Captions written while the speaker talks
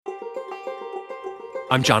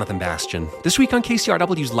I'm Jonathan Bastian. This week on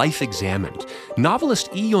KCRW's Life Examined,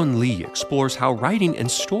 novelist Yiyun Li explores how writing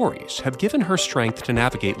and stories have given her strength to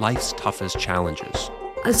navigate life's toughest challenges.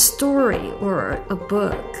 A story or a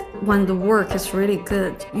book, when the work is really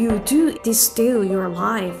good, you do distill your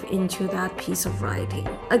life into that piece of writing.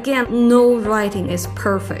 Again, no writing is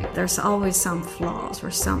perfect. There's always some flaws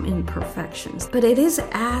or some imperfections, but it is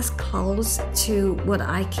as close to what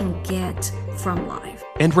I can get from life.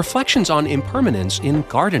 And reflections on impermanence in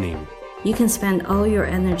gardening. You can spend all your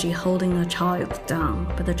energy holding a child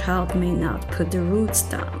down, but the child may not put the roots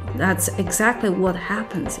down. That's exactly what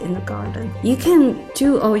happens in the garden. You can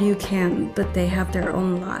do all you can, but they have their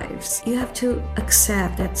own lives. You have to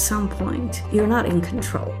accept at some point you're not in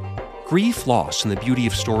control. Grief, Loss, and the Beauty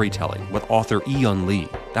of Storytelling with author Yiyun Li.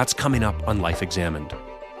 That's coming up on Life Examined.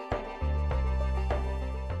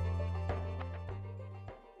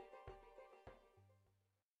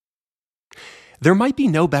 There might be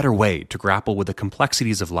no better way to grapple with the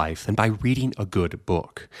complexities of life than by reading a good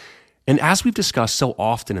book. And as we've discussed so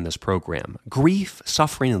often in this program, grief,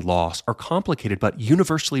 suffering, and loss are complicated but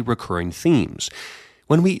universally recurring themes.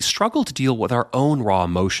 When we struggle to deal with our own raw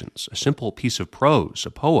emotions, a simple piece of prose, a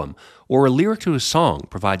poem, or a lyric to a song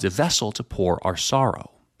provides a vessel to pour our sorrow.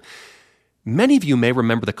 Many of you may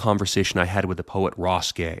remember the conversation I had with the poet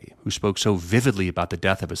Ross Gay, who spoke so vividly about the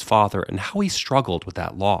death of his father and how he struggled with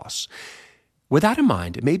that loss. With that in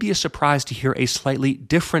mind, it may be a surprise to hear a slightly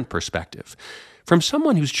different perspective from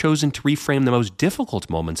someone who's chosen to reframe the most difficult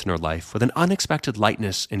moments in her life with an unexpected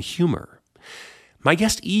lightness and humor. My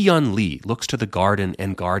guest Yiyun Li looks to the garden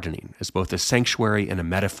and gardening as both a sanctuary and a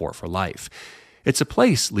metaphor for life. It's a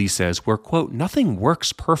place, Li says, where, quote, nothing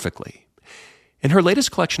works perfectly. In her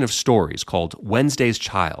latest collection of stories called Wednesday's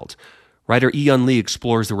Child, writer Yiyun Li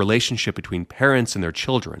explores the relationship between parents and their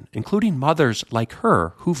children, including mothers like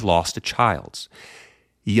her who've lost a child.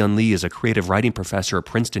 Yiyun Li is a creative writing professor at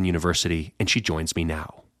Princeton University, and she joins me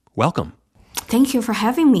now. Welcome. Thank you for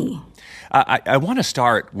having me. I want to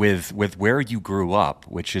start with where you grew up,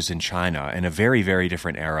 which is in China, in a very, very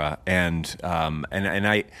different era. And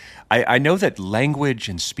I know that language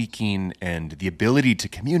and speaking and the ability to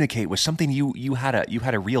communicate was something you had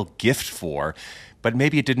a real gift for. But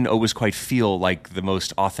maybe it didn't always quite feel like the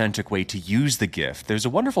most authentic way to use the gift. There's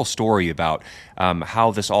a wonderful story about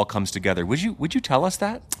how this all comes together. Would you tell us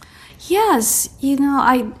that? Yes,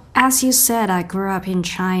 as you said, I grew up in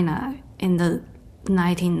China in the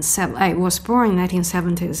 1970s. I was born in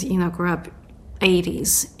 1970s. Grew up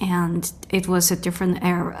 80s, and it was a different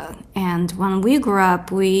era. And when we grew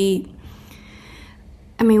up, we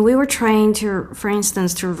were trained for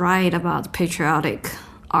instance, to write about patriotic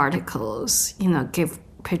articles, give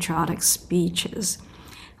patriotic speeches.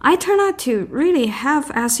 I turned out to really have,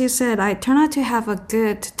 as you said, a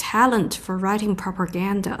good talent for writing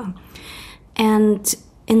propaganda. And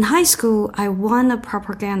in high school, I won a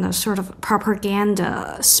propaganda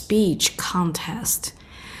speech contest.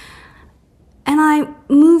 And I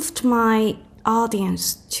moved my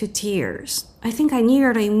audience to tears. I think I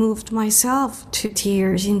nearly moved myself to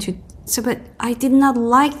tears but I did not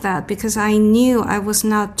like that because I knew I was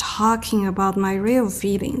not talking about my real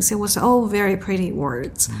feelings. It was all very pretty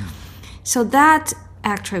words. So that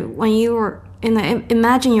actually, when you were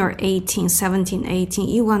imagine you're 17, 18,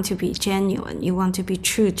 you want to be genuine. You want to be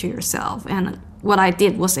true to yourself. And what I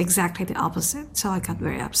did was exactly the opposite. So I got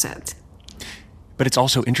very upset. But it's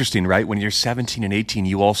also interesting, right? When you're 17 and 18,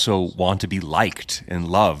 you also want to be liked and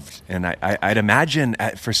loved. And I'd imagine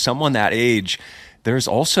for someone that age, there's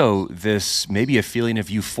also this maybe a feeling of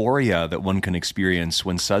euphoria that one can experience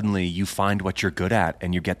when suddenly you find what you're good at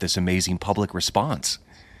and you get this amazing public response.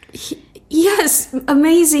 Yes,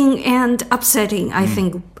 amazing and upsetting, I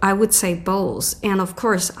think. I would say both. And of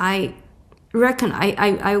course, I reckon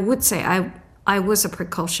I would say I was a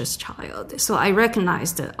precocious child. So I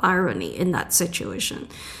recognized the irony in that situation.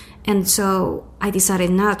 And so I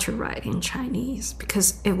decided not to write in Chinese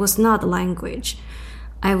because it was not a language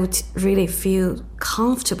I would really feel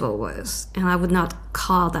comfortable with, and I would not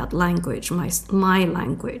call that language my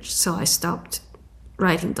language. So I stopped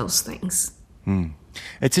writing those things.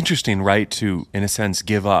 It's interesting, right, to, in a sense,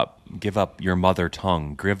 give up your mother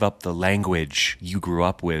tongue, give up the language you grew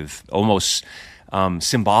up with, almost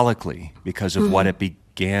symbolically, because of what it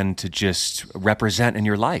began to just represent in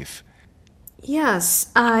your life.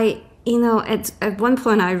 Yes, at one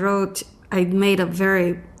point I made a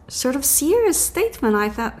very sort of serious statement.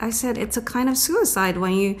 I said it's a kind of suicide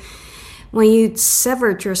when you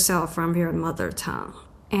severed yourself from your mother tongue.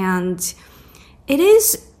 And it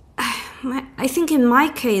is, I think in my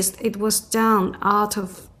case, it was done out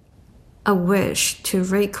of a wish to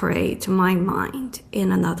recreate my mind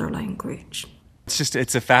in another language.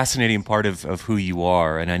 It's a fascinating part of who you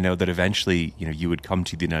are. And I know that eventually, you would come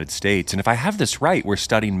to the United States. And if I have this right, we're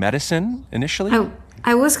studying medicine initially?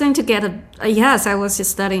 I was going to get yes, I was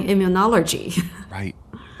studying immunology.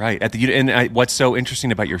 Right. What's so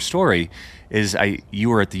interesting about your story is you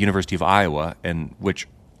were at the University of Iowa, and which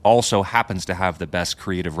also happens to have the best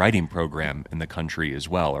creative writing program in the country as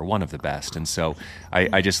well, or one of the best. And so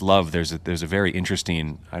I just love there's a very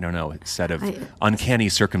interesting, set of uncanny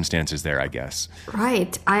circumstances there, I guess.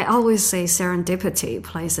 Right. I always say serendipity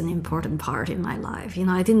plays an important part in my life.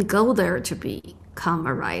 I didn't go there to become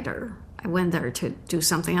a writer. I went there to do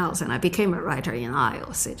something else, and I became a writer in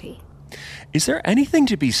Iowa City. Is there anything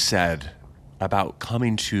to be said about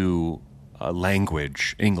coming to a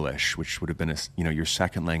language, English, which would have been your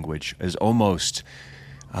second language, as almost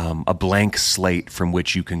a blank slate from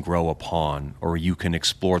which you can grow upon, or you can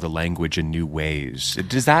explore the language in new ways?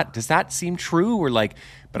 Does that seem true? Or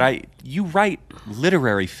you write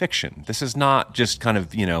literary fiction. This is not just kind of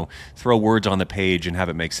throw words on the page and have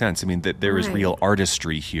it make sense. I mean, there is real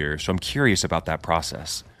artistry here. So I'm curious about that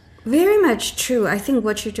process. Very much true. I think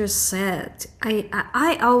what you just said.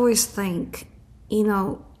 I always think,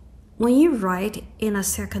 when you write in a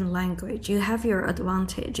second language, you have your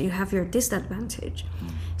advantage, you have your disadvantage.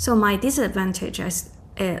 So my disadvantage is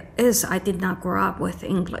I did not grow up with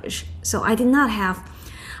English. So I do not have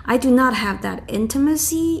that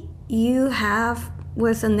intimacy you have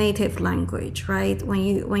with a native language, right?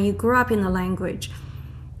 When you grew up in a language,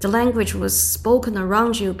 the language was spoken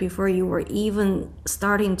around you before you were even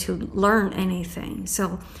starting to learn anything.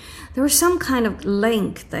 So there was some kind of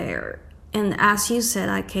link there. And as you said,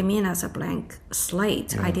 I came in as a blank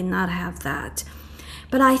slate. Yeah. I did not have that.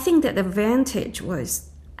 But I think that the advantage was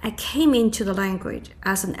I came into the language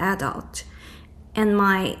as an adult, and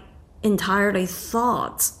my entirely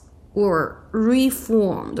thoughts were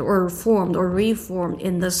reformed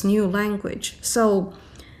in this new language. So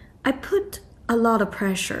I put a lot of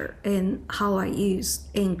pressure in how I use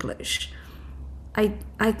English. I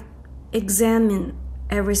examine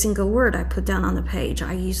every single word I put down on the page.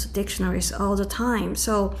 I use dictionaries all the time.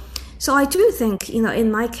 So I do think,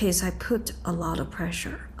 in my case, I put a lot of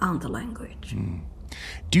pressure on the language.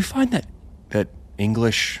 Do you find that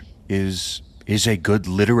English is a good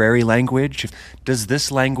literary language? Does this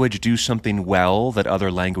language do something well that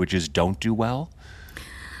other languages don't do well?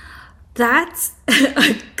 That's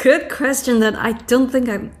a good question that I don't think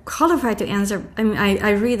I'm qualified to answer. I mean,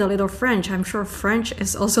 I read a little French. I'm sure French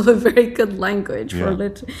is also a very good language for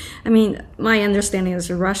my understanding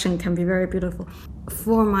is Russian can be very beautiful.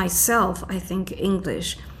 For myself, I think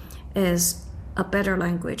English is a better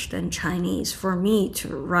language than Chinese for me to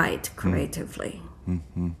write creatively.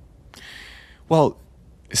 Mm-hmm. Well,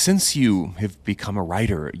 since you have become a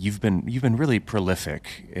writer, you've been really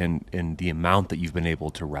prolific in the amount that you've been able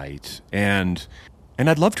to write, and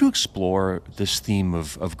I'd love to explore this theme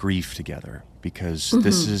of grief together, because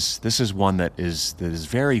this is one that is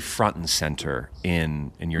very front and center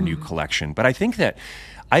in your new collection. But I think that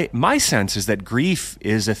my sense is that grief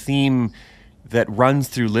is a theme that runs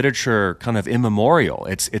through literature kind of immemorial.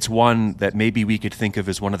 It's one that maybe we could think of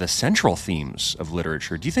as one of the central themes of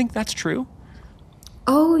literature. Do you think that's true?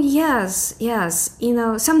 Oh, yes.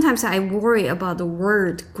 Sometimes I worry about the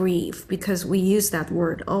word grief because we use that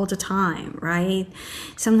word all the time, right?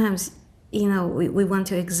 Sometimes, we want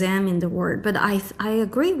to examine the word. But I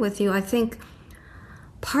agree with you. I think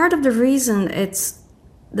part of the reason this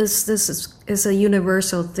is a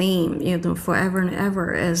universal theme, forever and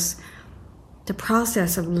ever, is the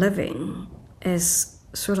process of living is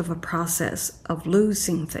sort of a process of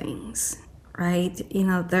losing things. Right?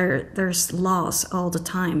 There's loss all the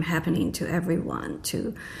time happening to everyone,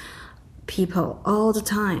 to people all the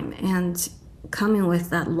time. And coming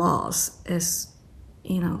with that loss is,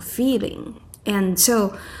 feeling. And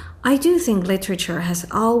so I do think literature has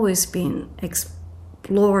always been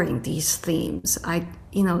exploring these themes.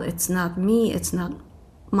 It's not me, it's not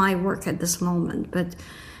my work at this moment, but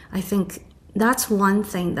I think that's one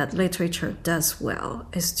thing that literature does well,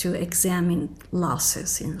 is to examine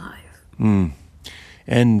losses in life.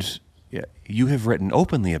 And you have written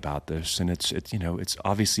openly about this, and it's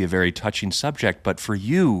obviously a very touching subject. But for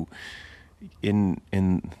you, in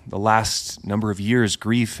the last number of years,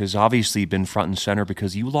 grief has obviously been front and center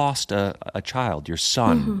because you lost a child, your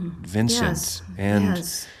son, Vincent. Yes. And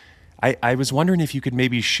yes. I was wondering if you could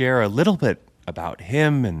maybe share a little bit about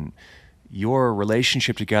him and your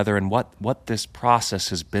relationship together, and what this process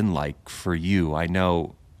has been like for you. I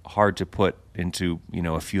know, hard to put into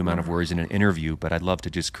a few amount of words in an interview, but I'd love to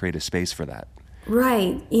just create a space for that.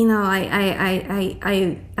 Right.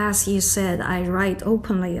 As you said, I write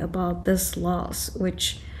openly about this loss,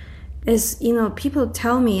 which is, people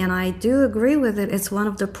tell me, and I do agree with it, it's one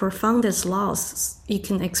of the profoundest losses you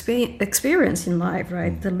can experience in life,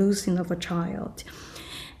 right? The losing of a child.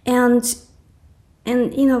 And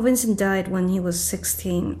Vincent died when he was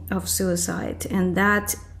 16 of suicide. And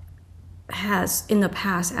that has, in the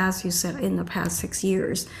past, as you said, in the past 6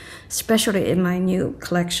 years, especially in my new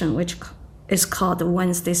collection, which is called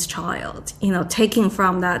Wednesday's Child, taking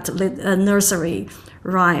from that nursery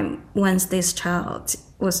rhyme, Wednesday's Child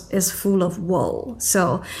is full of woe.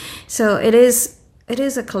 So it is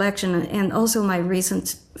a collection, and also my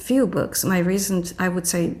recent few books, I would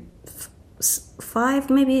say 5,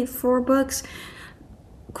 maybe 4 books,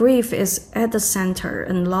 grief is at the center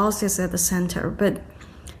and loss is at the center. But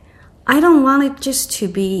I don't want it just to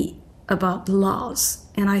be about loss.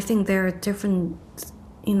 And I think there are different,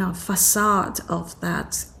 facade of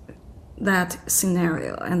that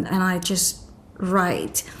scenario. And I just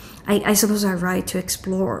write. I suppose I write to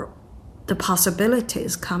explore the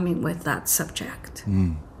possibilities coming with that subject.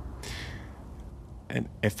 And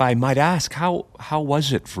if I might ask, how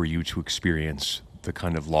was it for you to experience the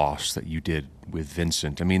kind of loss that you did with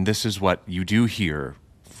Vincent? I mean, this is what you do hear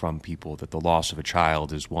from people, that the loss of a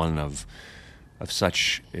child is one of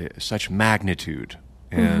such magnitude.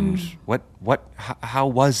 And how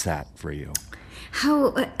was that for you?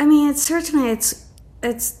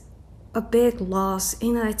 It's a big loss.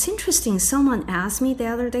 It's interesting. Someone asked me the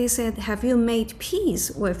other day, said, have you made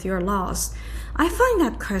peace with your loss? I find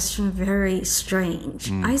that question very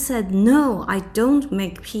strange. I said, no, I don't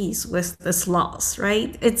make peace with this loss,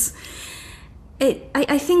 right?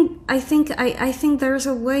 I think there's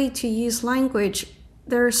a way to use language.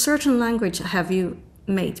 There are certain language. Have you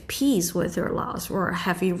made peace with your loss, or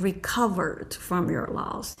have you recovered from your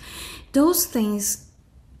loss? Those things,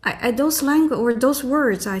 those language or those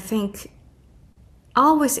words, I think,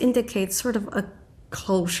 always indicate sort of a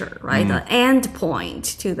closure, right? An end point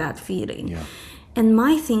to that feeling. Yeah. And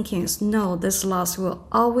my thinking is, no, this loss will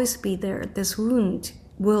always be there. This wound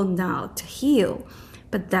will not heal.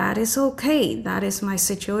 But that is okay. That is my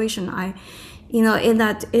situation. In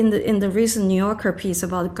the recent New Yorker piece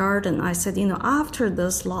about garden, I said, after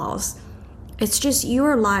this loss, it's just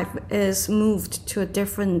your life is moved to a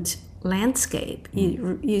different landscape.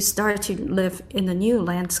 You start to live in a new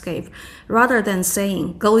landscape, rather than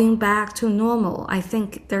saying going back to normal. I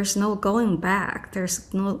think there's no going back.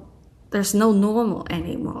 There's no normal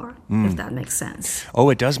anymore, if that makes sense. Oh,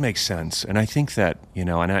 it does make sense. And I think that,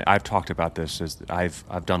 and I've talked about this, as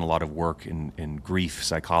I've done a lot of work in grief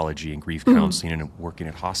psychology and grief counseling and working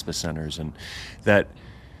at hospice centers. And that,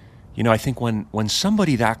 I think when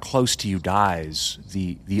somebody that close to you dies,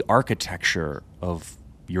 the architecture of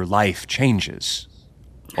your life changes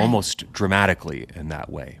almost dramatically in that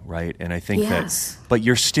way, right? And I think but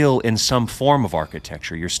you're still in some form of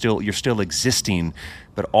architecture. You're still existing,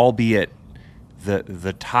 but albeit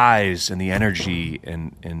the ties and the energy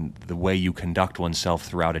and the way you conduct oneself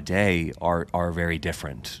throughout a day are very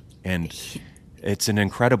different. And it's an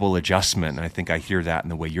incredible adjustment. And I think I hear that in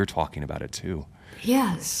the way you're talking about it too.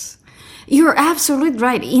 Yes. You're absolutely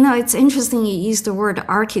right. It's interesting you use the word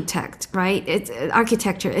architect, right? It's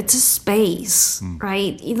architecture. It's a space,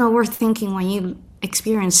 right? We're thinking when you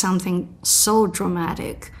experience something so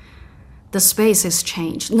dramatic, the space has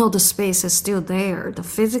changed. No, the space is still there, the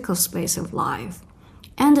physical space of life.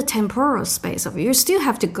 And the temporal space of it. You still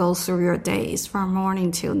have to go through your days from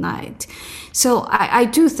morning till night. So I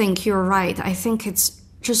do think you're right. I think it's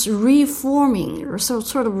just reforming, or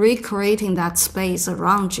sort of recreating that space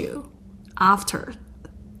around you after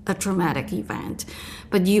a traumatic event.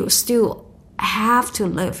 But you still have to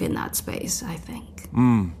live in that space, I think.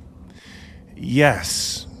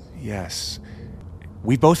 Yes.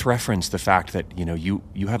 We both referenced the fact that,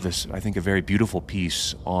 you have this, I think, a very beautiful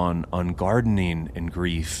piece on gardening and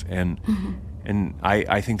grief. And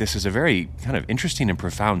I think this is a very kind of interesting and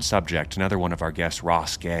profound subject. Another one of our guests,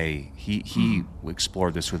 Ross Gay, he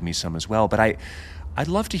explored this with me some as well. But I'd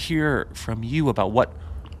love to hear from you about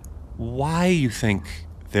why you think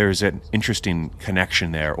there's an interesting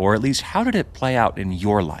connection there, or at least how did it play out in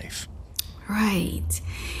your life? Right.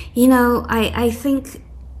 I think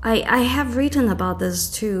I have written about this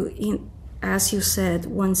too. As you said,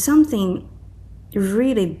 when something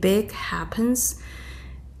really big happens,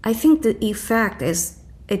 I think the effect is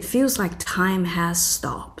it feels like time has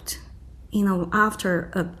stopped. After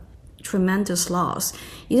a tremendous loss,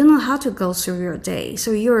 you don't know how to go through your day. So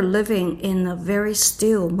you're living in a very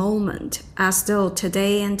still moment, as though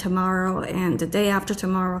today and tomorrow and the day after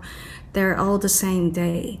tomorrow, they're all the same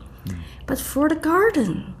day. But for the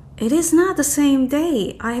garden, it is not the same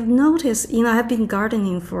day. I have noticed, I've been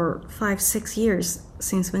gardening for 5-6 years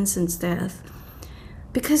since Vincent's death.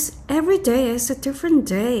 Because every day is a different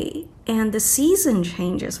day, and the season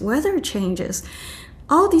changes, weather changes,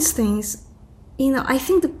 all these things. I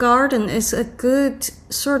think the garden is a good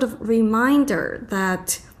sort of reminder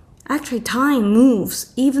that actually time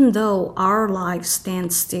moves, even though our lives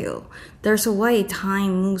stand still. There's a way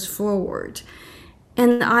time moves forward.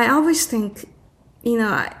 And I always think,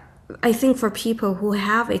 I think for people who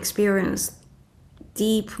have experienced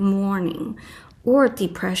deep mourning or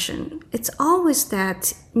depression, it's always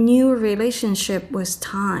that new relationship with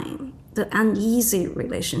time, the uneasy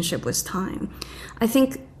relationship with time. I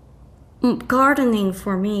think gardening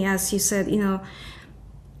for me, as you said,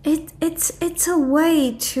 it's a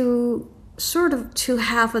way to sort of to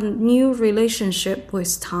have a new relationship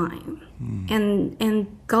with time. And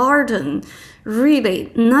garden,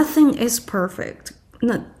 really, nothing is perfect.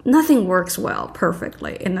 Nothing works well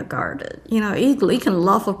perfectly in a garden. You can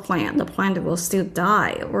love a plant, the plant will still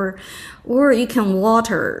die, or you can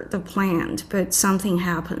water the plant, but something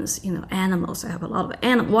happens. Animals, I have a lot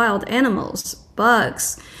of wild animals,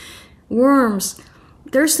 bugs, worms.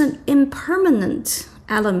 There's an impermanent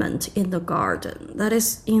element in the garden that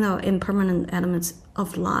is, impermanent elements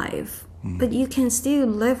of life. But you can still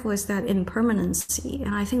live with that impermanency.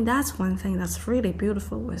 And I think that's one thing that's really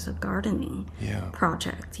beautiful with a gardening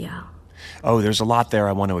project. Yeah. Oh, there's a lot there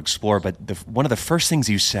I want to explore. But one of the first things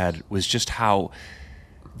you said was just how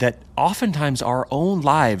that oftentimes our own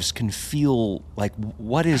lives can feel like,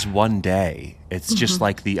 what is one day? It's just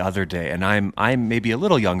like the other day. And I'm maybe a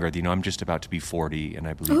little younger. I'm just about to be 40, and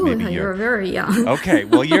I believe maybe you're very young. Okay,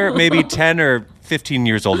 well, you're maybe 10 or 15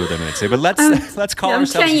 years older than I'd say. But let's call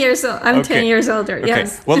ourselves. I'm 10 years old. I'm 10 years older. Okay.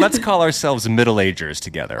 Yes. Well, let's call ourselves middle-agers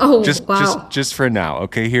together. Oh, wow. Just for now.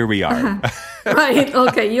 Okay, here we are. Right.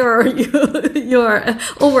 Okay. You're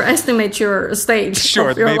overestimate your stage.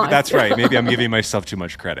 Sure. Of your Maybe life. that's right. Maybe I'm giving myself too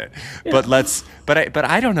much credit. Yeah. But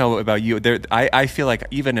I don't know about you. I feel like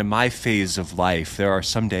even in my phase of life, there are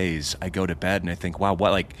some days I go to bed and I think, wow,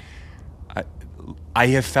 I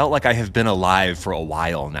have felt like I have been alive for a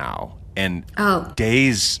while now. And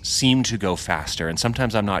days seem to go faster. And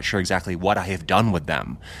sometimes I'm not sure exactly what I have done with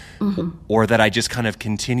them. Or that I just kind of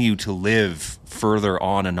continue to live further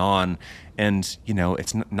on and on. And,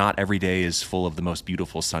 it's not every day is full of the most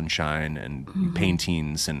beautiful sunshine and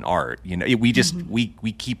paintings and art. We just, we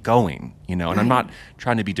keep going, and I'm not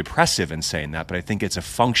trying to be depressive in saying that, but I think it's a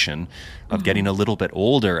function of getting a little bit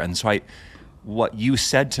older. And so what you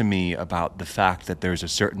said to me about the fact that there's a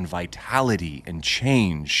certain vitality and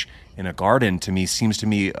change in a garden, to me, seems to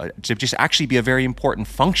me to just actually be a very important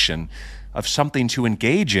function of something to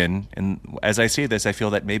engage in. And as I say this, I feel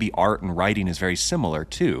that maybe art and writing is very similar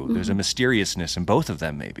too. There's a mysteriousness in both of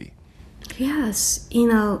them, maybe. Yes,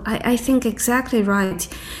 I think exactly right.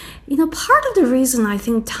 Part of the reason I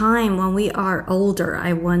think time, when we are older,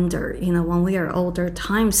 I wonder, when we are older,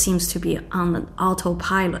 time seems to be on an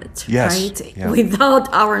autopilot, right? Yeah. Without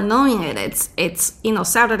our knowing it, it's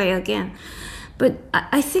Saturday again. But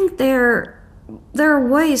I think there are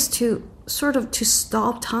ways to sort of to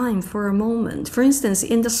stop time for a moment. For instance,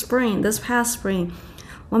 in the spring, this past spring,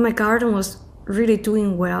 when my garden was really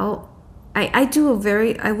doing well, I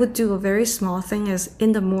would do a very small thing. Is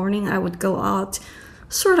in the morning I would go out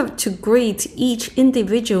sort of to greet each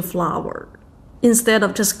individual flower instead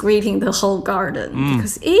of just greeting the whole garden,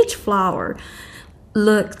 because each flower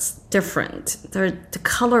looks different. The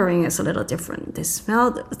coloring is a little different. The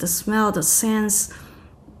smell, the sense,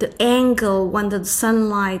 the angle when the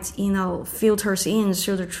sunlight, filters in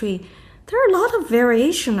through the tree. There are a lot of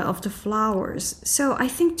variation of the flowers. So I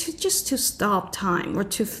think to stop time, or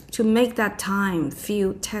to make that time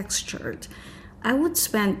feel textured, I would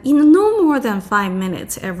spend no more than 5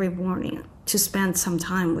 minutes every morning to spend some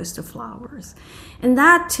time with the flowers. And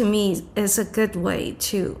that to me is a good way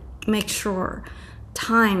to make sure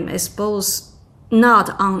time is both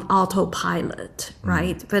not on autopilot,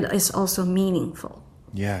 right? But it's also meaningful.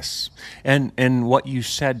 Yes. And what you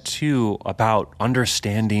said too about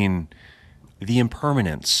understanding the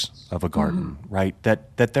impermanence of a garden, right?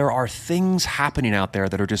 That there are things happening out there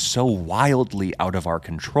that are just so wildly out of our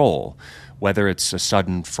control, whether it's a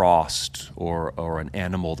sudden frost or an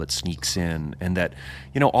animal that sneaks in, and that,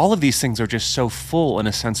 all of these things are just so full in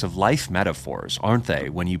a sense of life metaphors, aren't they?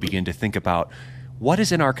 When you begin to think about what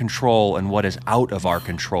is in our control and what is out of our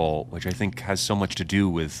control, which I think has so much to do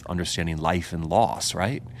with understanding life and loss,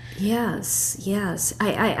 right? Yes.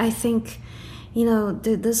 I think,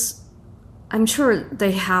 this I'm sure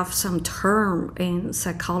they have some term in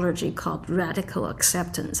psychology called radical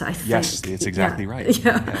acceptance, I think. Yes, it's exactly right.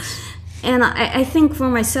 Yeah. Yes. And I think for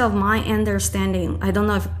myself, my understanding, I don't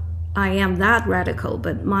know if I am that radical,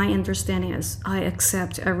 but my understanding is I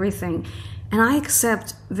accept everything. And I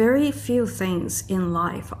accept very few things in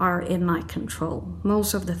life are in my control.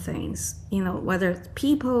 Most of the things, whether it's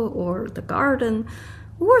people or the garden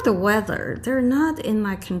or the weather, they're not in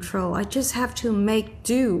my control. I just have to make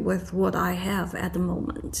do with what I have at the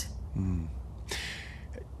moment.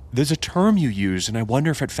 There's a term you use, and I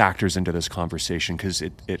wonder if it factors into this conversation, because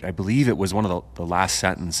I believe it was one of the last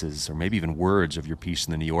sentences, or maybe even words of your piece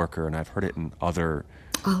in the New Yorker, and I've heard it in other.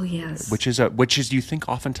 Oh yes. Which is you think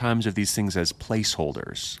oftentimes of these things as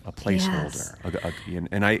placeholders, a placeholder. Yes.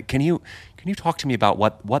 And can you talk to me about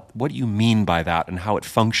what you mean by that and how it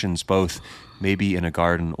functions both maybe in a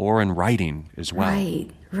garden or in writing as well?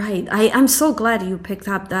 Right. I'm so glad you picked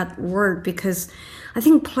up that word, because I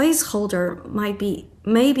think placeholder might be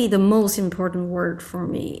maybe the most important word for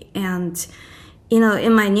me. And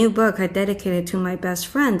in my new book, I dedicated to my best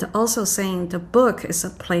friend, also saying the book is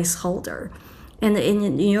a placeholder. And in the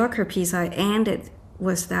New Yorker piece, I ended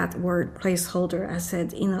with that word placeholder. I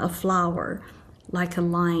said, a flower, like a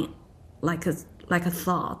line, like a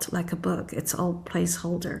thought, like a book. It's all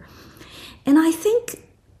placeholder. And I think,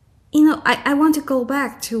 I want to go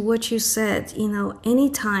back to what you said.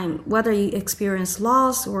 Anytime, whether you experience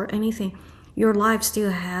loss or anything, your life still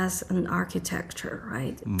has an architecture,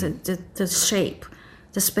 right? The shape,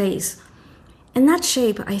 the space. And that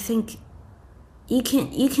shape, I think, you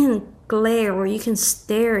can glare or you can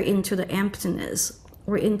stare into the emptiness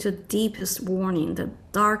or into the deepest warning, the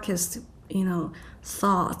darkest,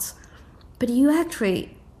 thoughts. But you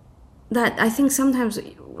actually, that I think sometimes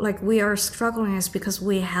like we are struggling is because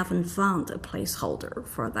we haven't found a placeholder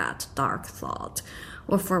for that dark thought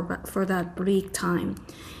or for that bleak time.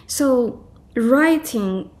 So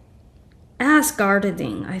writing as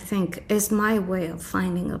gardening, I think, is my way of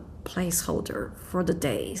finding a placeholder for the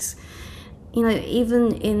days.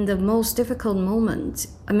 Even in the most difficult moment,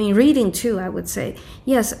 reading too, I would say,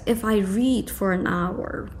 yes, if I read for an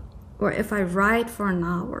hour or if I write for an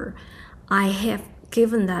hour, I have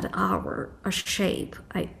given that hour a shape,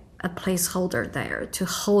 a placeholder there to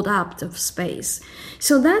hold up the space.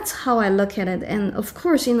 So that's how I look at it. And of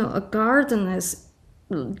course, a garden is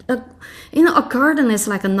like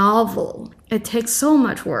a novel. It takes so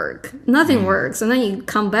much work. Nothing works, and then you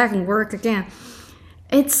come back and work again.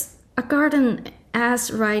 A garden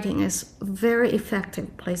as writing is a very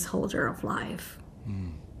effective placeholder of life.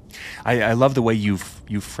 I love the way you've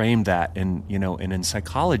framed that, and in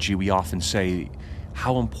psychology we often say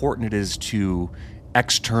how important it is to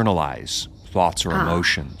externalize thoughts or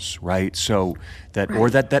emotions, right? So that or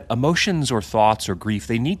that emotions or thoughts or grief,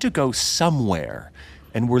 they need to go somewhere,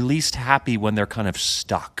 and we're least happy when they're kind of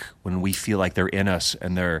stuck, when we feel like they're in us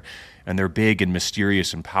and they're big and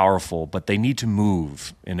mysterious and powerful, but they need to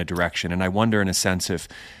move in a direction. And I wonder, in a sense, if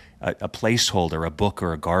a placeholder, a book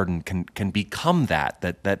or a garden can become that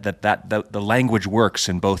the language works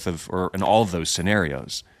in both of or in all of those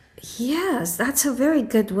scenarios. Yes, that's a very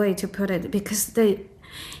good way to put it, because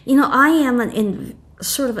I am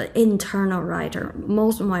sort of an internal writer.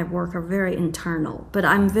 Most of my work are very internal, but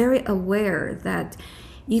I'm very aware that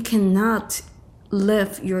you cannot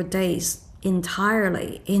live your days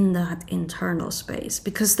entirely in that internal space,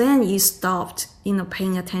 because then you stopped,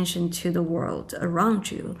 paying attention to the world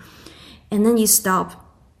around you, and then you stop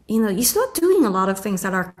doing a lot of things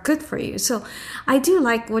that are good for you. So I do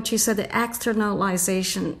like what you said, the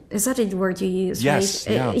externalization. Is that a word you use? Yes.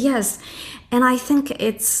 Right? Yeah. Yes. And I think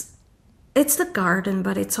it's the garden,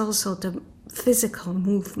 but it's also the physical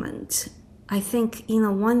movement. I think,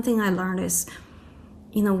 one thing I learned is,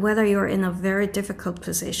 whether you're in a very difficult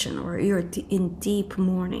position or you're in deep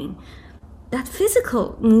mourning, that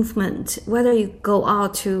physical movement, whether you go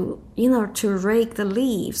out to rake the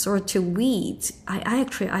leaves or to weed,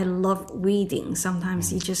 I love weeding.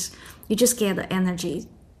 Sometimes you just get the energy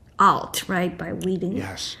out, right, by weeding.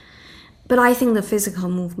 Yes. But I think the physical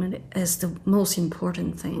movement is the most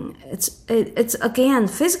important thing. It's again,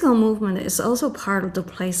 physical movement is also part of the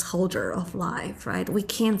placeholder of life, right? We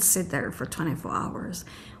can't sit there for 24 hours.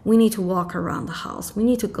 We need to walk around the house. We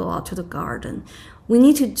need to go out to the garden. We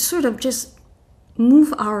need to sort of just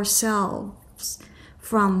move ourselves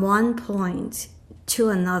from one point to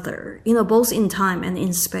another, both in time and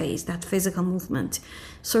in space. That physical movement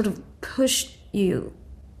sort of push you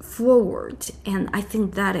forward, and I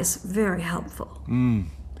think that is very helpful.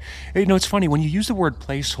 It's funny when you use the word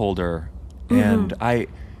placeholder, and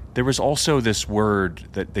there was also this word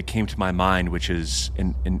that came to my mind, which is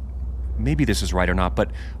in maybe this is right or not,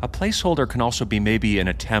 but a placeholder can also be maybe an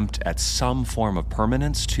attempt at some form of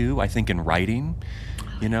permanence too, I think, in writing,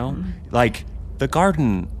 Like the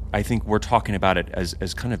garden, I think we're talking about it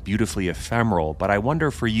as kind of beautifully ephemeral, but I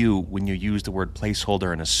wonder for you, when you use the word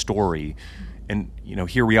placeholder in a story, and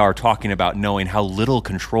here we are talking about knowing how little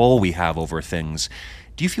control we have over things.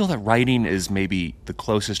 Do you feel that writing is maybe the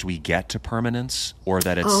closest we get to permanence, or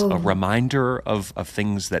that it's a reminder of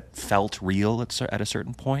things that felt real at a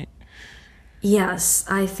certain point? Yes,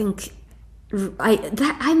 I think I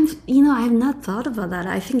have not thought about that.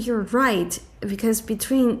 I think you're right, because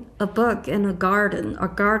between a book and a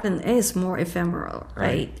garden is more ephemeral,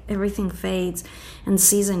 right? Everything fades and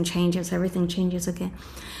season changes, everything changes again.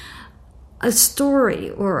 A story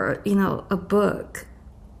or a book,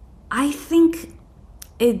 I think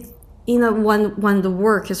it when the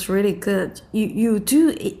work is really good, you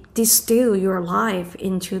do distill your life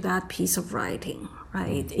into that piece of writing,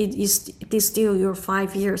 right? It is distill your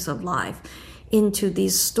 5 years of life into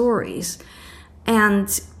these stories.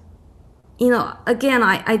 And again,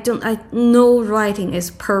 I know writing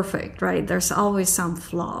is perfect, right? There's always some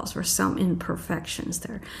flaws or some imperfections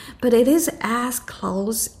there, but it is as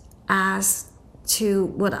close as to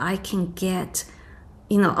what I can get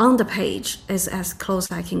on the page, is as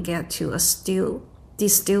close I can get to a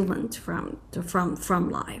distillment from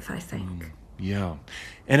life, I think. Yeah.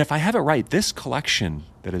 And if I have it right, this collection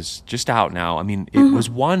that is just out now, I mean, it was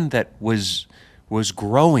one that was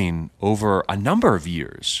growing over a number of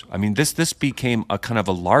years. I mean, this became a kind of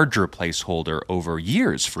a larger placeholder over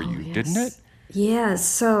years for you, yes. Didn't it? Yes.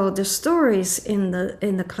 So the stories in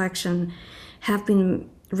the collection have been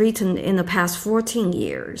written in the past 14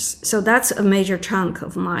 years. So that's a major chunk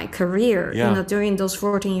of my career. Yeah. During those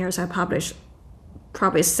 14 years, I published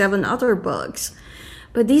probably 7 other books.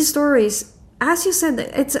 But these stories, as you said,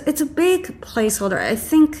 it's a big placeholder. I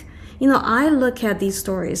think, I look at these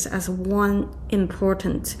stories as one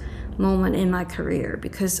important moment in my career,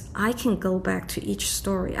 because I can go back to each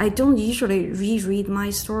story. I don't usually reread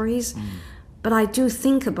my stories, but I do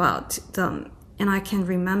think about them, and I can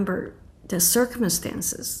remember the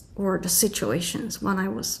circumstances or the situations when I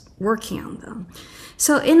was working on them.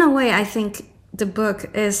 So in a way, I think the book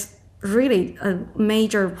is really a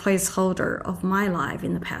major placeholder of my life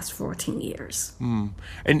in the past 14 years. And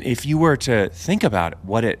if you were to think about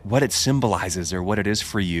what it symbolizes or what it is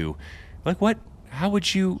for you, like how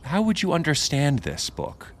would you understand this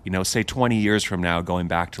book? Say 20 years from now, going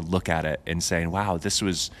back to look at it and saying, wow, this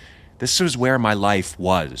was where my life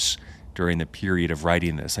was during the period of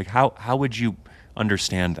writing this. Like how would you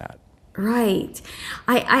understand that? Right.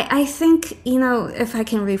 I think, if I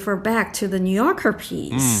can refer back to the New Yorker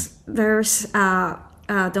piece, there's the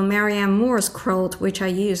Marianne Moore's quote, which I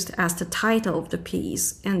used as the title of the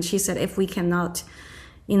piece. And she said, if we cannot,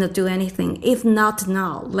 do anything, if not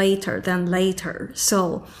now, later, then later.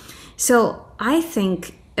 So I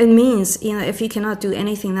think it means, if you cannot do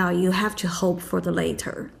anything now, you have to hope for the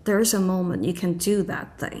later. There's a moment you can do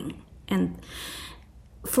that thing. And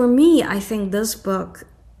for me, I think this book,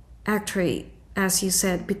 actually, as you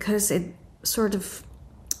said, because it sort of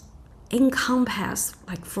encompassed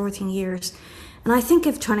like 14 years. And I think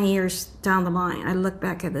if 20 years down the line, I look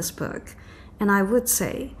back at this book and I would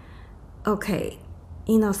say, okay,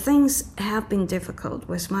 things have been difficult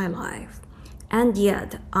with my life. And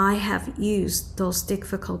yet I have used those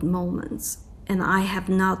difficult moments and I have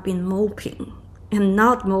not been moping. And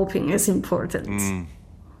not moping is important.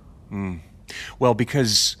 Well,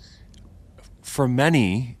 because for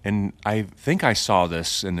many, and I think I saw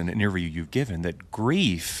this in an interview you've given, that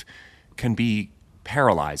grief can be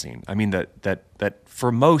paralyzing. I mean, that for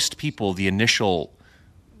most people, the initial,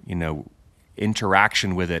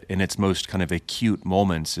 interaction with it in its most kind of acute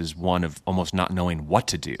moments is one of almost not knowing what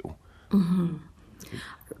to do. Mm-hmm.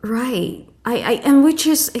 Right. And which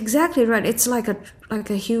is exactly right. It's like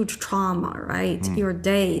a huge trauma, right? You're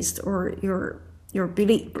dazed or you're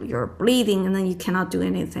bleeding and then you cannot do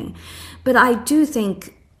anything. But I do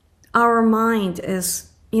think our mind is,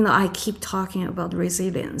 I keep talking about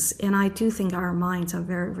resilience, and I do think our minds are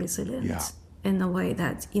very resilient in the way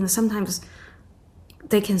that, sometimes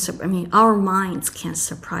they can, our minds can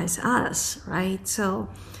surprise us, right? So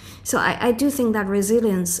I do think that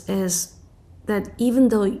resilience is that even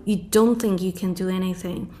though you don't think you can do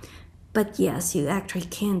anything, but yes, you actually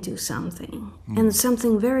can do something. And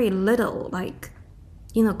something very little, like,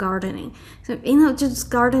 gardening. So, just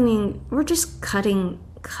gardening, we're just cutting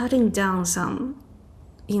down some,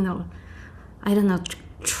 I don't know,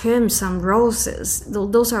 trim some roses.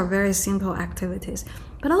 Those are very simple activities.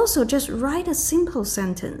 But also just write a simple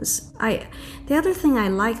sentence. The other thing I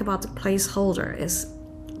like about the placeholder is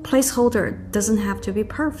placeholder doesn't have to be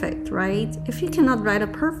perfect, right? If you cannot write a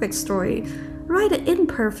perfect story, write an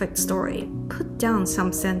imperfect story. Put down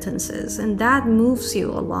some sentences, and that moves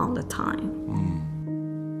you along the time.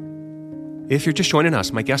 If you're just joining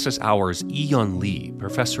us, my guest this hour is Yiyun Li,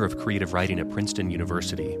 professor of creative writing at Princeton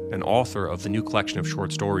University and author of the new collection of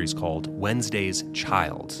short stories called Wednesday's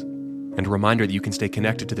Child. And a reminder that you can stay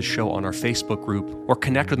connected to the show on our Facebook group or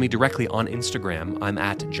connect with me directly on Instagram. I'm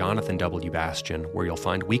at Jonathan W. Bastian, where you'll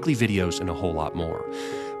find weekly videos and a whole lot more.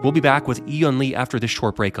 We'll be back with Yiyun Li after this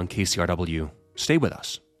short break on KCRW. Stay with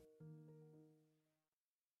us.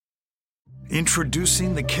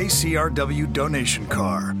 Introducing the KCRW donation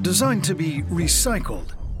car, designed to be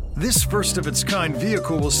recycled. This first-of-its-kind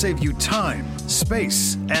vehicle will save you time,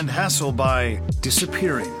 space, and hassle by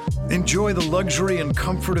disappearing. Enjoy the luxury and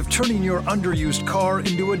comfort of turning your underused car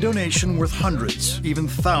into a donation worth hundreds, even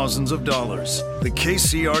thousands of dollars. The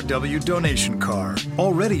KCRW donation car,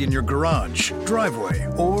 already in your garage, driveway,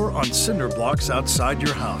 or on cinder blocks outside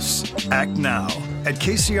your house. Act now at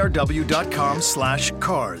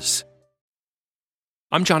kcrw.com/cars.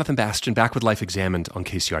 I'm Jonathan Bastian, back with Life Examined on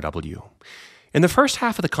KCRW. In the first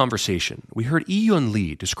half of the conversation, we heard Yiyun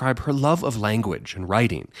Li describe her love of language and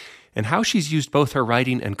writing and how she's used both her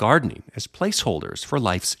writing and gardening as placeholders for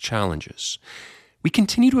life's challenges. We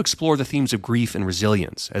continue to explore the themes of grief and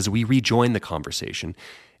resilience as we rejoin the conversation,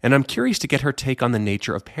 and I'm curious to get her take on the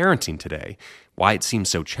nature of parenting today, why it seems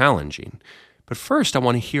so challenging. But first, I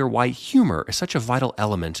want to hear why humor is such a vital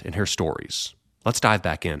element in her stories. Let's dive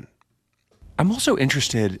back in. I'm also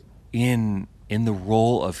interested in the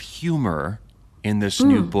role of humor in this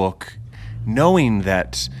new book, knowing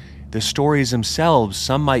that the stories themselves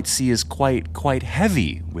some might see as quite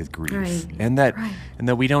heavy with grief, Right. and that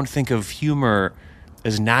we don't think of humor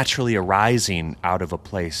as naturally arising out of a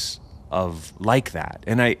place of like that.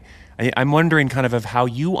 And I'm wondering kind of how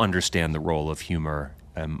you understand the role of humor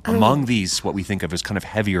among these what we think of as kind of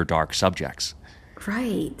heavier, dark subjects.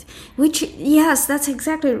 Right. Yes, that's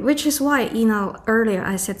exactly, which is why, earlier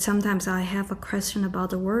I said sometimes I have a question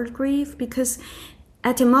about the word grief, because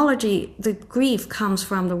etymology, the grief comes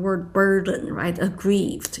from the word burden, right?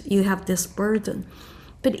 Aggrieved. You have this burden.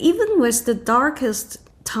 But even with the darkest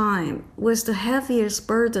time, with the heaviest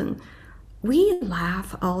burden, we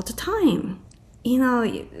laugh all the time.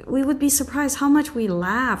 We would be surprised how much we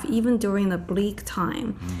laugh even during the bleak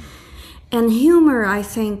time. And humor, I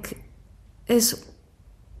think, is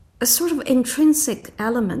a sort of intrinsic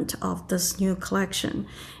element of this new collection.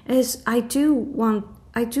 Is I do want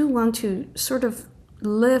to sort of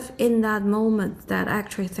live in that moment that I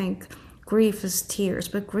actually think grief is tears,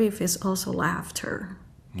 but grief is also laughter.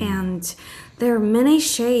 And there are many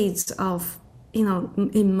shades of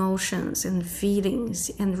emotions and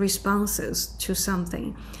feelings and responses to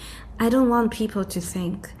something. I don't want people to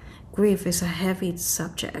think grief is a heavy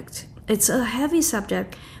subject. It's a heavy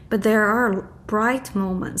subject, but there are bright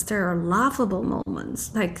moments, there are laughable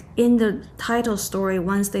moments. Like in the title story,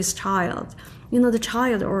 Wednesday's Child, the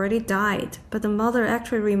child already died, but the mother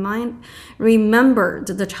actually remembered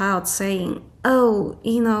the child saying, oh,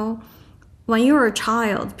 when you were a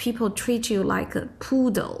child, people treat you like a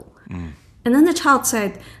poodle. And then the child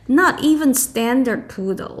said, not even standard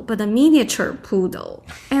poodle, but a miniature poodle.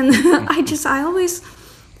 And I always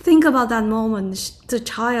think about that moment, the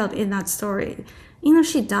child in that story.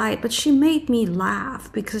 She died, but she made me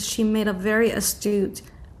laugh because she made a very astute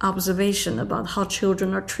observation about how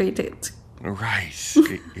children are treated. Right.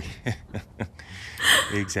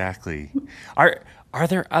 Exactly. Are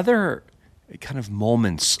there other kind of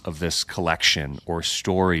moments of this collection or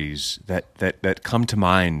stories that come to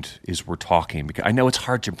mind as we're talking? Because I know it's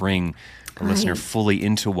hard to bring a listener fully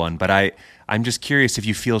into one, but I'm just curious if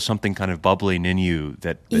you feel something kind of bubbling in you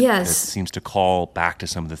that seems to call back to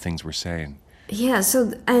some of the things we're saying. Yeah, so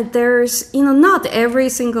there's, not every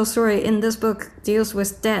single story in this book deals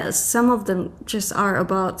with death. Some of them just are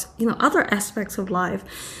about, other aspects of life.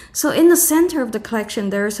 So in the center of the collection,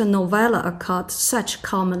 there's a novella called Such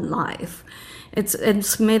Common Life.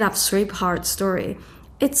 It's made up 3-part story.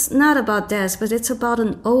 It's not about death, but it's about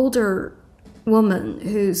an older woman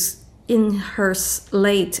who's in her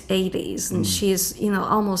late 80s, and she's,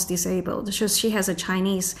 almost disabled. She has a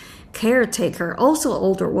Chinese caretaker, also an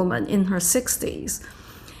older woman in her 60s.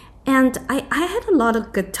 And I had a lot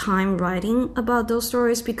of good time writing about those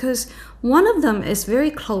stories because one of them is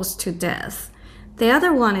very close to death. The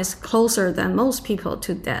other one is closer than most people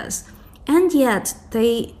to death. And yet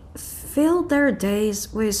they fill their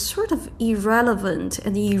days with sort of irrelevant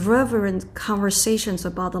and irreverent conversations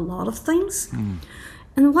about a lot of things.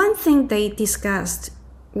 And one thing they discussed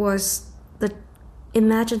was the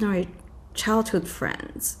imaginary childhood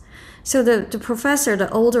friends. So the professor, the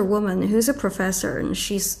older woman who's a professor, and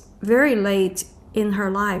she's very late in her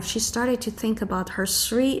life, she started to think about her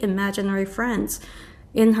 3 imaginary friends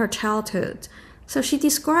in her childhood. So she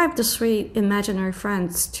described the 3 imaginary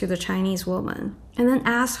friends to the Chinese woman and then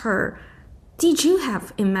asked her, did you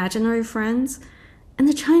have imaginary friends? And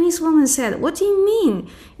the Chinese woman said, what do you mean?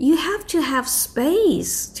 You have to have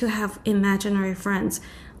space to have imaginary friends.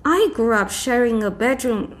 I grew up sharing a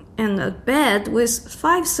bedroom and a bed with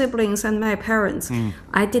 5 siblings and my parents.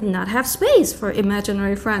 I did not have space for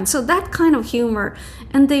imaginary friends. So that kind of humor.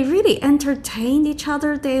 And they really entertained each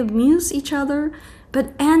other. They amused each other.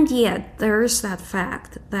 And yet there is that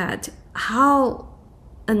fact that how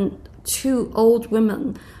 2 old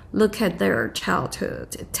women look at their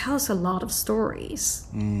childhood, it tells a lot of stories.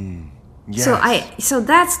 Yes. So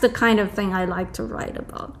that's the kind of thing I like to write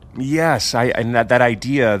about. Yes, and that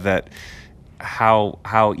idea that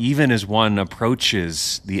how even as one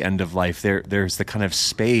approaches the end of life, there's the kind of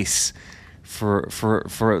space for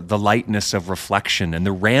the lightness of reflection and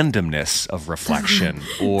the randomness of reflection.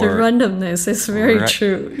 The randomness is very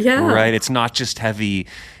true. Yeah. Right. It's not just heavy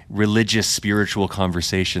religious, spiritual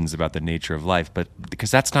conversations about the nature of life, but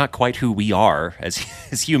because that's not quite who we are as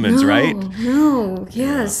humans, right? No,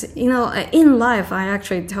 yes. Yeah. In life, I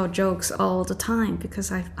actually tell jokes all the time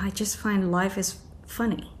because I just find life is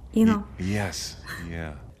funny, Yes,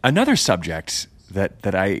 yeah. Another subject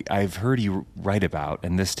that I've heard you write about,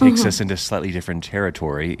 and this takes us into slightly different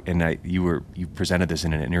territory, and you presented this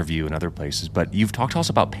in an interview and other places, but you've talked to us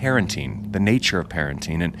about parenting, the nature of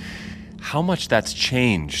parenting, and how much that's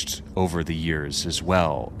changed over the years as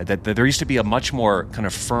well. That there used to be a much more kind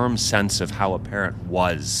of firm sense of how a parent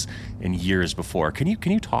was in years before. Can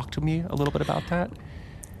you talk to me a little bit about that?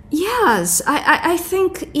 Yes, I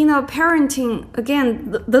think parenting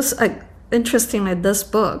again. This interestingly, this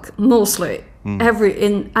book mostly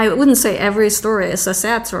I wouldn't say every story is a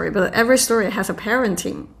sad story, but every story has a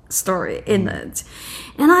parenting story in it,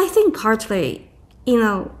 and I think partly.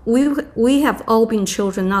 We have all been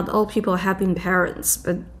children. Not all people have been parents,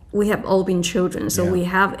 but we have all been children. So we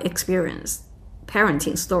have experienced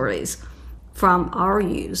parenting stories from our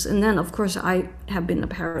youth. And then, of course, I have been a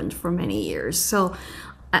parent for many years. So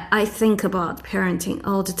I think about parenting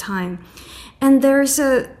all the time. And there is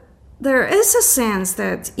a sense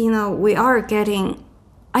that, we are getting,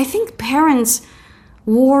 I think parents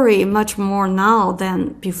worry much more now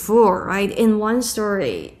than before, right? In one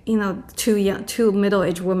story, two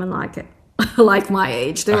middle-aged women like my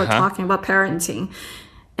age, they were talking about parenting,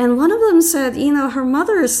 and one of them said, her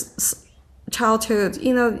mother's childhood,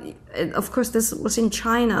 of course this was in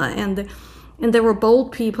China, and there were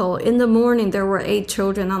boat people. In the morning there were 8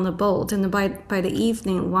 children on the boat, and by the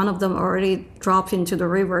evening one of them already dropped into the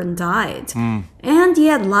river and died, and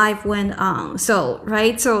yet life went on. So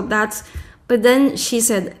that's. But then she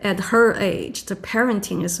said at her age, the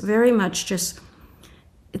parenting is very much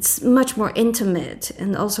it's much more intimate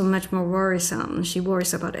and also much more worrisome. She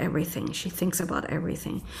worries about everything. She thinks about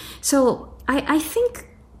everything. So I think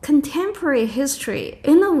contemporary history,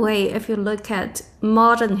 in a way, if you look at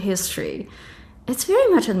modern history, it's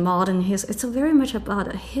very much a modern history. It's very much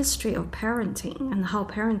about a history of parenting and how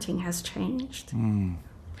parenting has changed.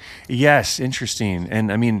 Yes, interesting.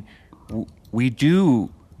 And I mean, we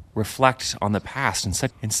do reflect on the past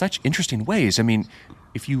in such interesting ways. I mean,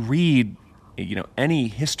 if you read, any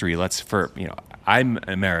history, I'm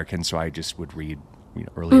American, so I just would read,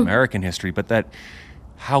 early American history, but that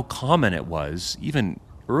how common it was, even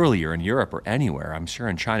earlier in Europe or anywhere, I'm sure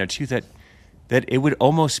in China too, that it would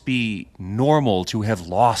almost be normal to have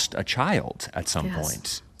lost a child at some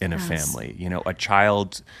point in a family. A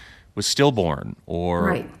child was stillborn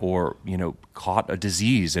or caught a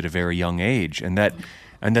disease at a very young age, and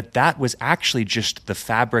that was actually just the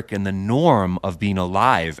fabric and the norm of being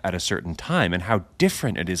alive at a certain time, and how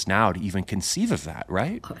different it is now to even conceive of that,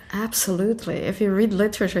 right? Oh, absolutely. If you read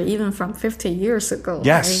literature even from 50 years ago,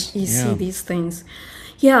 yes, you see these things.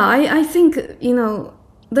 Yeah, I think,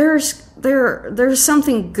 there's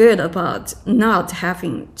something good about not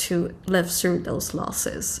having to live through those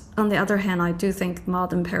losses. On the other hand, I do think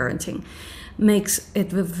modern parenting makes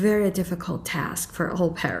it a very difficult task for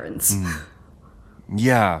all parents.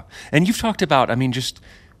 Yeah. And you've talked about, just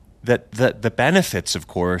that the benefits, of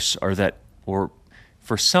course, are that, or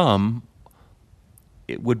for some,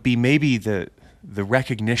 it would be maybe the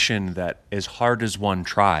recognition that as hard as one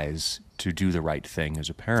tries to do the right thing as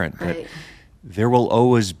a parent, that there will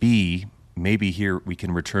always be, maybe here we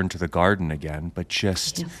can return to the garden again, but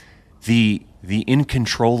just the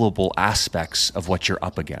incontrollable aspects of what you're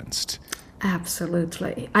up against.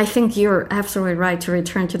 Absolutely. I think you're absolutely right to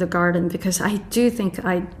return to the garden, because I do think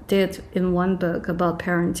I did in one book about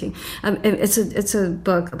parenting. It's a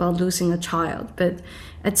book about losing a child, but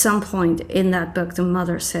at some point in that book, the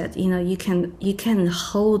mother said, you can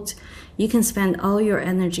spend all your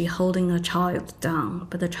energy holding a child down,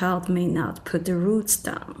 but the child may not put the roots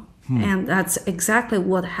down. And that's exactly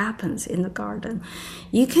what happens in the garden.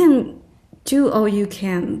 You can do all you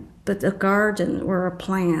can, but a garden or a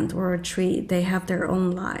plant or a tree, they have their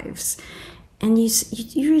own lives. And you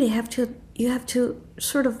really have to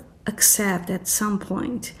sort of accept at some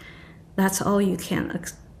point that's all you can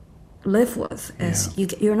live with, as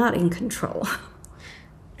you're not in control.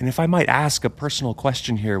 And if I might ask a personal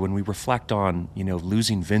question here, when we reflect on,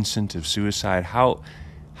 losing Vincent of suicide, how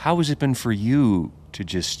has it been for you to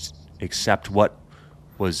just accept what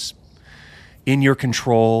was in your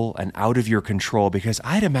control and out of your control? Because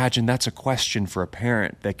I'd imagine that's a question for a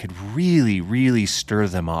parent that could really, really stir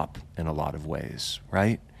them up in a lot of ways,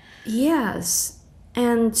 right? Yes.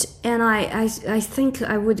 And I think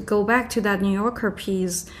I would go back to that New Yorker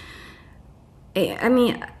piece.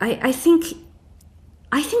 I think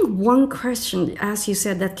one question, as you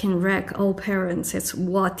said, that can wreck all parents is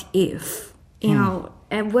what if,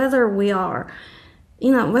 and whether we are,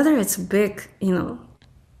 whether it's big,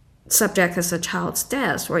 subject as a child's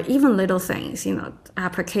death, or even little things,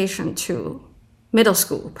 application to middle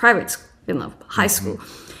school, private school, high school.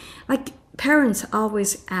 Like, parents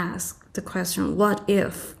always ask the question, what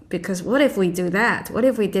if? Because what if we do that? What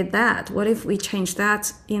if we did that? What if we change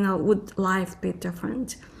that? Would life be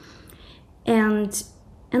different? And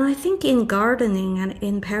I think in gardening and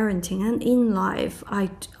in parenting and in life, I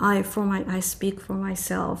speak for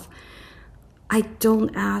myself. I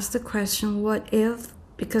don't ask the question, what if?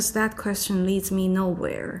 Because that question leads me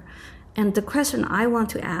nowhere. And the question I want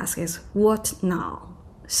to ask is, what now?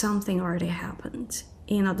 Something already happened.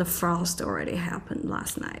 The frost already happened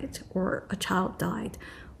last night, or a child died.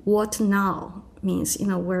 What now means,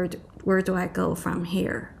 where do I go from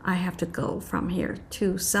here? I have to go from here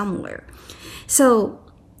to somewhere. So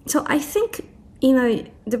I think,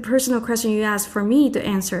 the personal question you asked, for me, the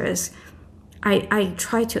answer is, I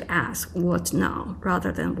try to ask what now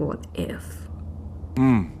rather than what if.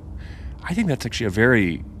 I think that's actually a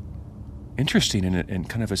very interesting and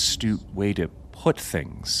kind of astute way to put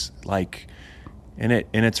things. And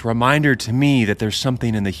it's a reminder to me that there's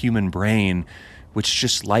something in the human brain which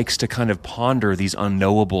just likes to kind of ponder these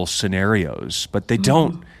unknowable scenarios, but they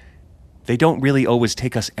don't really always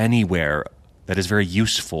take us anywhere that is very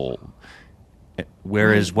useful.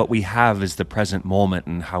 Whereas what we have is the present moment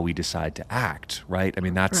and how we decide to act, right?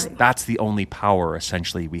 That's the only power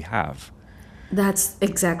essentially we have. That's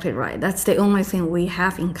exactly right. That's the only thing we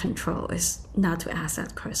have in control, is not to ask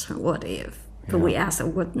that question, what if? But we ask it,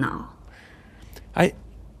 what now? I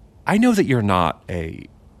know that you're not a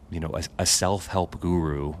self-help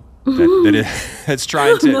guru that's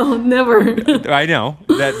trying to. No, never. I know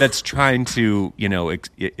that's trying to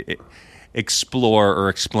explore or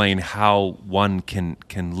explain how one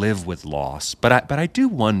can live with loss. But I do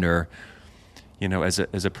wonder, as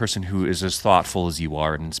a person who is as thoughtful as you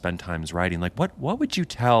are and spend times writing, what would you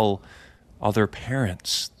tell other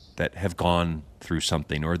parents that have gone through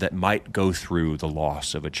something or that might go through the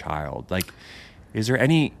loss of a child? Is there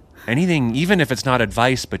anything, even if it's not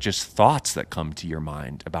advice, but just thoughts that come to your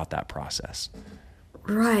mind about that process?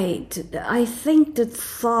 Right. I think the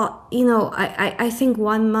thought, I think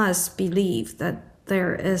one must believe that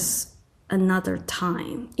there is another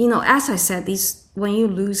time. As I said, when you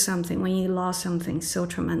lose something, when you lost something so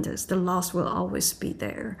tremendous, the loss will always be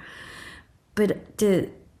there. But the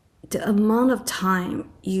amount of time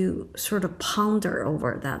you sort of ponder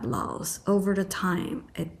over that loss, over the time,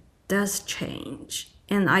 it does change.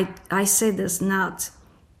 And I say this not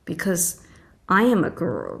because I am a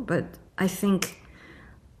guru, but I think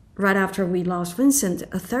right after we lost Vincent,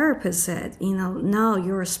 a therapist said, now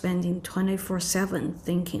you're spending 24/7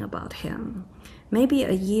 thinking about him. Maybe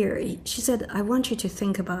a year. She said, I want you to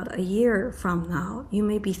think about a year from now. You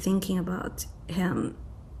may be thinking about him,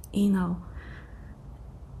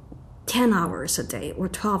 10 hours a day or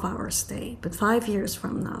 12 hours a day. But 5 years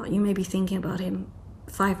from now, you may be thinking about him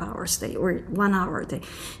 5 hours a day or 1 hour a day.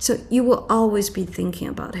 So you will always be thinking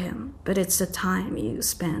about him, but it's the time you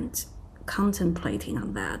spend contemplating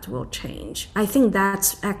on that will change. I think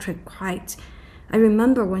that's actually I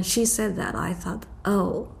remember when she said that, I thought,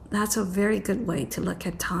 oh, that's a very good way to look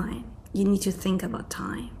at time. You need to think about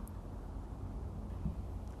time.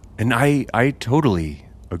 And I totally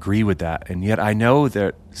agree with that. And yet I know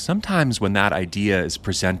that sometimes when that idea is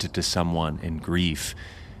presented to someone in grief,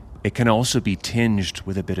 it can also be tinged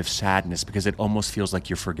with a bit of sadness because it almost feels like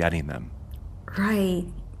you're forgetting them. Right.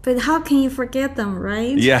 But how can you forget them,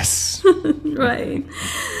 right? Yes. Right.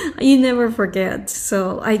 You never forget.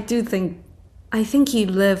 So I think you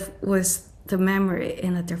live with the memory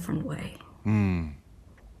in a different way.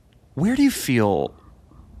 Where do you feel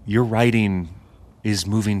your writing is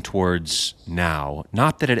moving towards now?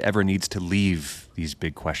 Not that it ever needs to leave these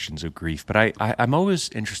big questions of grief, but I'm always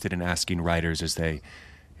interested in asking writers as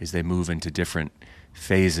they move into different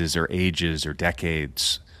phases or ages or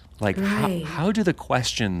decades, like Right. how do the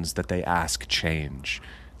questions that they ask change?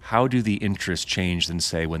 How do the interests change than,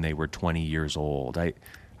 say, when they were 20 years old?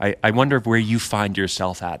 I wonder where you find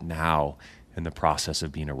yourself at now in the process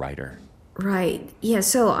of being a writer. Right. Yeah.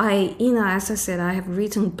 So as I said, I have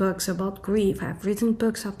written books about grief. I've written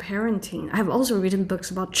books of parenting. I've also written books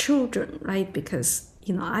about children, right? Because,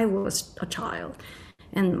 I was a child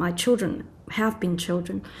and my children have been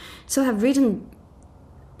children. So I've written,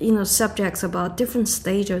 subjects about different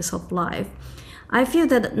stages of life. I feel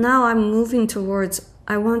that now I'm moving towards,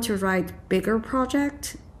 I want to write bigger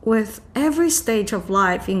project with every stage of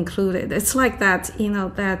life included. It's like that,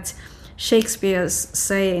 that Shakespeare's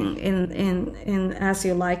saying in As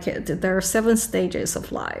You Like It, there are 7 stages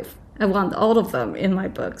of life. I want all of them in my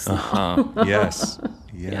books now. Yes.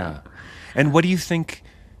 Yeah. And what do you think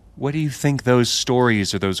those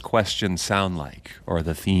stories or those questions sound like, or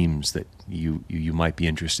the themes that you might be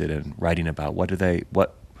interested in writing about? What do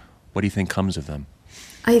you think comes of them?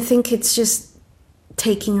 I think it's just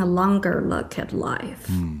taking a longer look at life.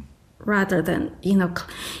 Rather than,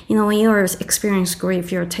 when you're experiencing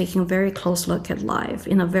grief, you're taking a very close look at life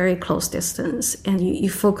in a very close distance, and you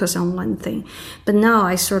focus on one thing. But now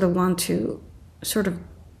I sort of want to sort of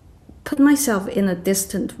put myself in a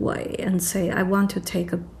distant way and say, I want to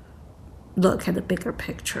take a look at the bigger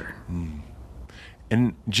picture.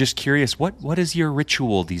 And just curious, what does your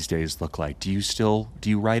ritual these days look like? Do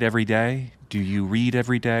you write every day? Do you read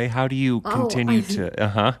every day? How do you continue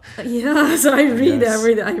to? Yes, I read Yes.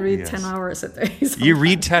 every day. I read Yes. 10 hours a day. You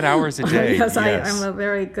read 10 hours a day. Yes, Yes. I'm a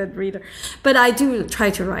very good reader. But I do try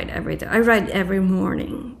to write every day. I write every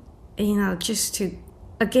morning, just to,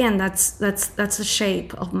 again, that's the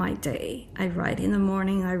shape of my day. I write in the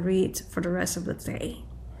morning, I read for the rest of the day.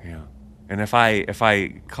 Yeah. And if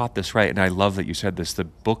I caught this right, and I love that you said this, the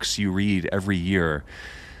books you read every year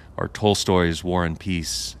are Tolstoy's War and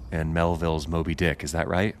Peace and Melville's Moby Dick. Is that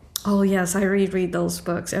right? Oh, yes, I reread those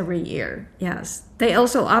books every year. Yes. They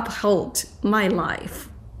also uphold my life.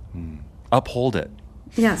 Uphold it.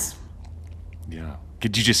 Yes. Yeah.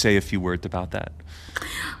 Could you just say a few words about that?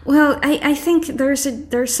 Well, I think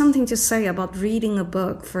there's something to say about reading a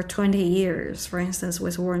book for 20 years. For instance,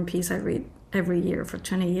 with War and Peace, I read every year for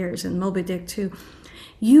 20 years, and Moby Dick too.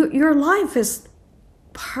 Your life is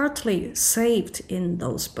partly saved in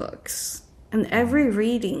those books, and every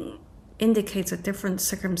reading indicates a different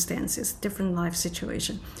circumstances, different life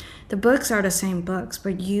situation. The books are the same books,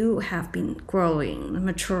 but you have been growing,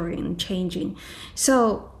 maturing, changing.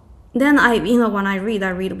 So then when I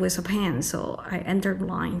read with a pen, so I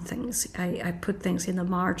underline things, I put things in the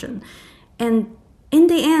margin. And in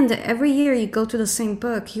the end, every year you go to the same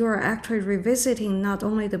book, you are actually revisiting not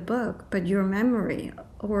only the book, but your memory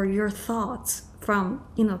or your thoughts from,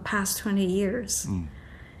 past 20 years.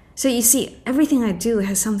 So you see, everything I do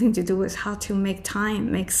has something to do with how to make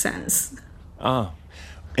time make sense.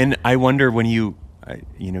 And I wonder when you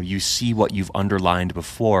see what you've underlined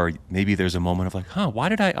before, maybe there's a moment of like, why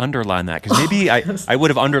did I underline that? Because maybe I would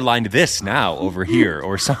have underlined this now over here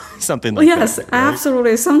or something like yes, that. Yes, right?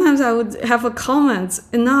 Absolutely. Sometimes I would have a comment,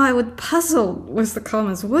 and now I would puzzle with the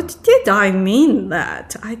comments. What did I mean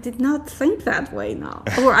that? I did not think that way now.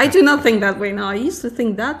 Or I do not think that way now. I used to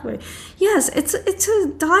think that way. Yes, it's a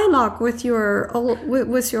dialogue with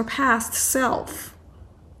your past self.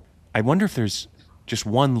 I wonder if there's just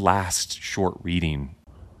one last short reading.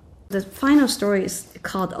 The final story is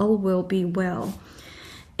called All Will Be Well,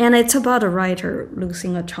 and it's about a writer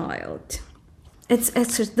losing a child.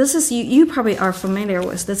 This is you probably are familiar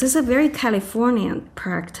with this. This is a very Californian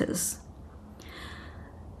practice.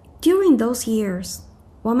 During those years,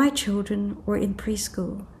 while my children were in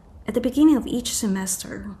preschool, at the beginning of each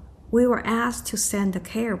semester, we were asked to send a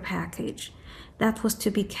care package that was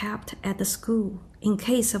to be kept at the school in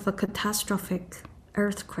case of a catastrophic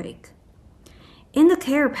earthquake. In the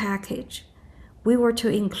care package, we were to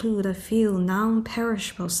include a few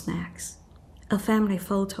non-perishable snacks, a family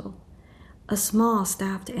photo, a small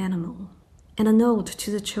stuffed animal, and a note to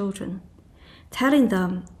the children, telling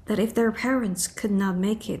them that if their parents could not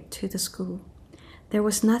make it to the school, there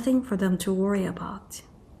was nothing for them to worry about.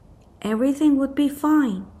 Everything would be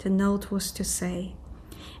fine, the note was to say.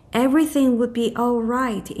 Everything would be all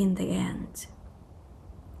right in the end.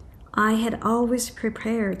 I had always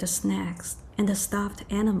prepared the snacks and the stuffed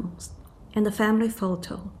animals and the family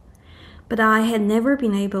photo, but I had never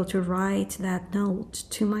been able to write that note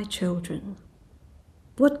to my children.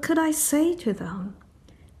 What could I say to them?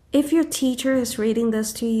 If your teacher is reading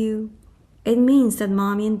this to you, it means that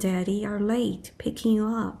Mommy and Daddy are late picking you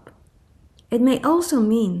up. It may also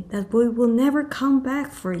mean that we will never come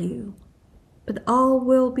back for you, but all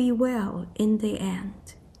will be well in the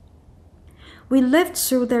end. We lived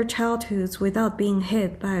through their childhoods without being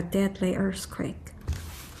hit by a deadly earthquake.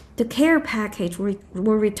 The care package will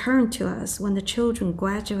return to us when the children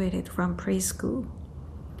graduated from preschool.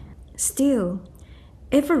 Still,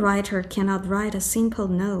 if a writer cannot write a simple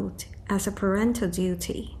note as a parental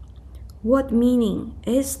duty, what meaning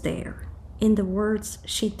is there in the words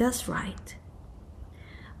she does write?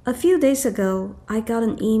 A few days ago, I got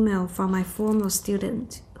an email from my former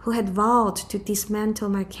student who had vowed to dismantle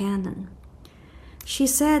my canon. She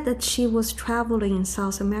said that she was traveling in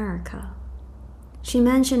South America. She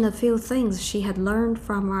mentioned a few things she had learned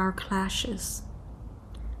from our classes.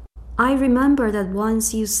 I remember that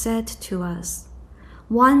once you said to us,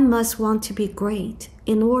 one must want to be great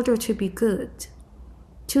in order to be good.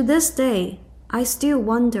 To this day, I still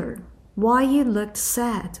wonder why you looked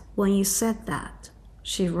sad when you said that,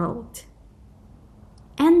 she wrote.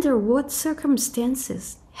 Under what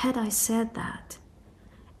circumstances had I said that?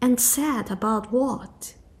 And sad about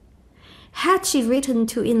what? Had she written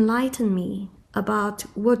to enlighten me about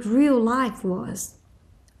what real life was,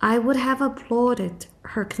 I would have applauded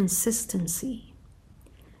her consistency.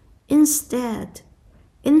 Instead,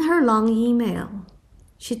 in her long email,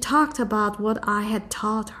 she talked about what I had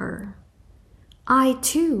taught her. I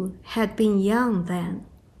too had been young then.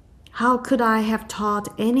 How could I have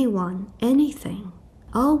taught anyone anything?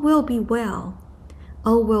 All will be well.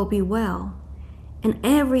 All will be well. And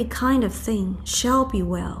every kind of thing shall be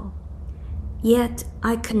well. Yet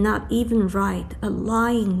I could not even write a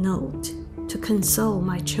lying note to console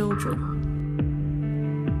my children.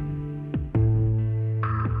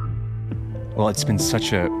 Well, it's been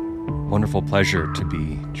such a wonderful pleasure to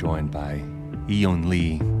be joined by Yiyun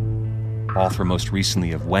Li, author most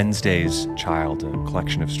recently of Wednesday's Child, a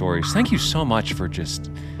collection of stories. Thank you so much for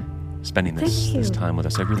just spending this time with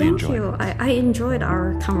us. I really enjoyed it. Thank you. I enjoyed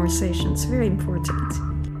our conversations. Very important.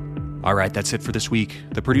 All right, that's it for this week.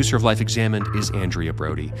 The producer of Life Examined is Andrea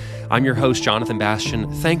Brody. I'm your host, Jonathan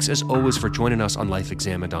Bastian. Thanks as always for joining us on Life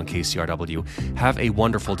Examined on KCRW. Have a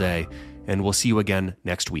wonderful day, and we'll see you again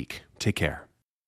next week. Take care.